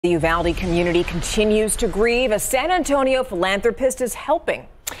The Uvalde community continues to grieve. A San Antonio philanthropist is helping.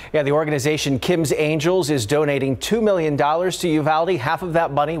 Yeah, the organization Kim's Angels is donating $2 million to Uvalde. Half of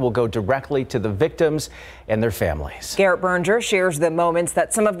that money will go directly to the victims and their families. Garrett Berger shares the moments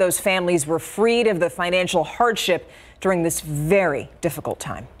that some of those families were freed of the financial hardship during this very difficult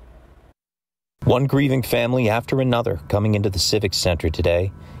time. One grieving family after another coming into the Civic Center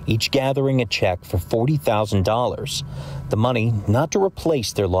today, each gathering a check for $40,000. The money not to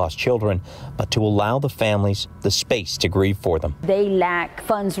replace their lost children, but to allow the families the space to grieve for them. They lack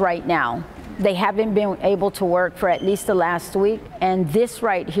funds right now. They haven't been able to work for at least the last week, and this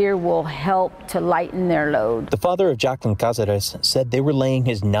right here will help to lighten their load. The father of Jacqueline Cáceres said they were laying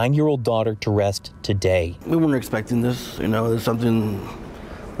his 9-year-old daughter to rest today. We weren't expecting this, it's something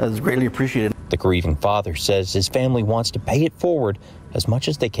that's greatly appreciated. The grieving father says his family wants to pay it forward as much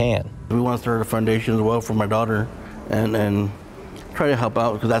as they can. We want to start a foundation as well for my daughter and try to help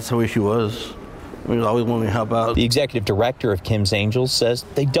out because that's the way she was. We always wanted to help out. The executive director of Kim's Angels says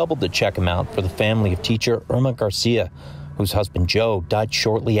they doubled the check amount for the family of teacher Irma Garcia, whose husband Joe died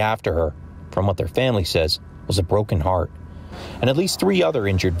shortly after her from what their family says was a broken heart. And at least 3 other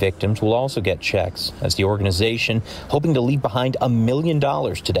injured victims will also get checks, as the organization hoping to leave behind $1 million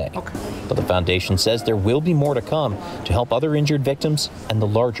today. But the foundation says there will be more to come to help other injured victims and the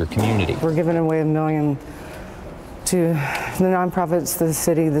larger community. We're giving away $1 million to the nonprofits, the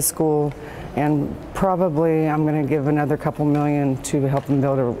city, the school, and probably I'm going to give another couple million to help them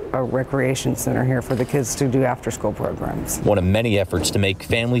build a recreation center here for the kids to do after-school programs. One of many efforts to make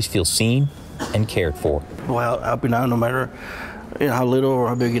families feel seen and cared for. Well, helping out no matter how little or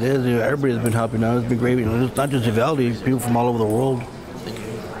how big it is, everybody's been helping out. It's been great. It's not just Uvalde, people from all over the world.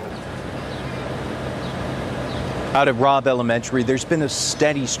 Out at Robb Elementary, there's been a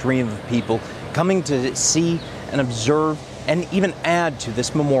steady stream of people coming to see and observe and even add to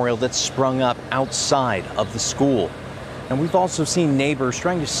this memorial that's sprung up outside of the school. And we've also seen neighbors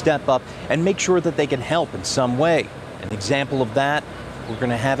trying to step up and make sure that they can help in some way. An example of that, we're going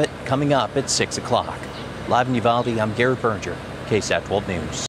to have it coming up at 6 o'clock. Live in Uvalde, I'm Garrett Berger, KSAT 12 News.